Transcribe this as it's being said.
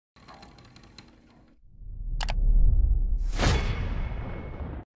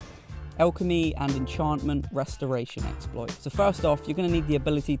Alchemy and Enchantment Restoration exploit. So first off, you're going to need the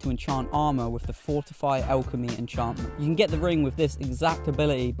ability to enchant armor with the Fortify Alchemy enchantment. You can get the ring with this exact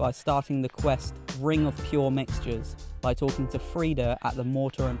ability by starting the quest Ring of Pure Mixtures by talking to Frida at the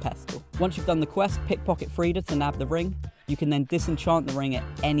Mortar and Pestle. Once you've done the quest, pickpocket Frida to nab the ring. You can then disenchant the ring at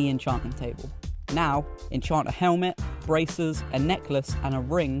any enchanting table. Now, enchant a helmet, braces, a necklace, and a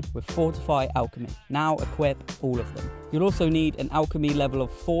ring with Fortify Alchemy. Now equip all of them. You'll also need an alchemy level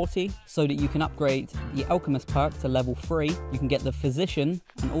of 40 so that you can upgrade the alchemist perk to level 3. You can get the physician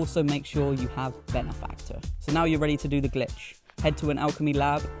and also make sure you have benefactor. So now you're ready to do the glitch. Head to an alchemy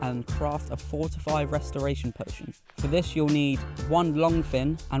lab and craft a Fortify Restoration Potion. For this you'll need 1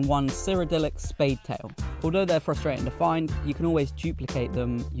 Longfin and 1 Cyrodiilic Spadetail. Although they're frustrating to find, you can always duplicate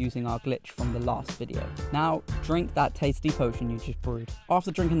them using our glitch from the last video. Now drink that tasty potion you just brewed.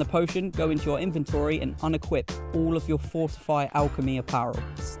 After drinking the potion, go into your inventory and unequip all of your Fortify Alchemy apparel.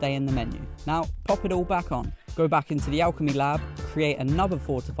 Stay in the menu. Now pop it all back on. Go back into the alchemy lab, create another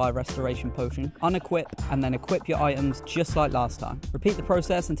Fortify Restoration Potion, unequip, and then equip your items just like last time. Repeat the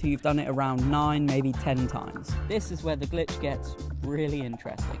process until you've done it around 9, maybe 10 times. This is where the glitch gets really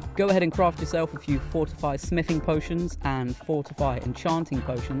interesting. Go ahead and craft yourself a few Fortify Smithing Potions and Fortify Enchanting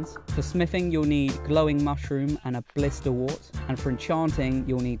Potions. For smithing, you'll need Glowing Mushroom and a Blister Wart, and for enchanting,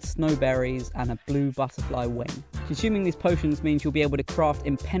 you'll need Snowberries and a Blue Butterfly Wing. Consuming these potions means you'll be able to craft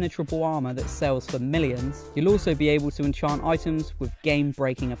impenetrable armor that sells for millions. You'll also be able to enchant items with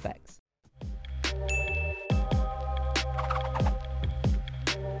game-breaking effects.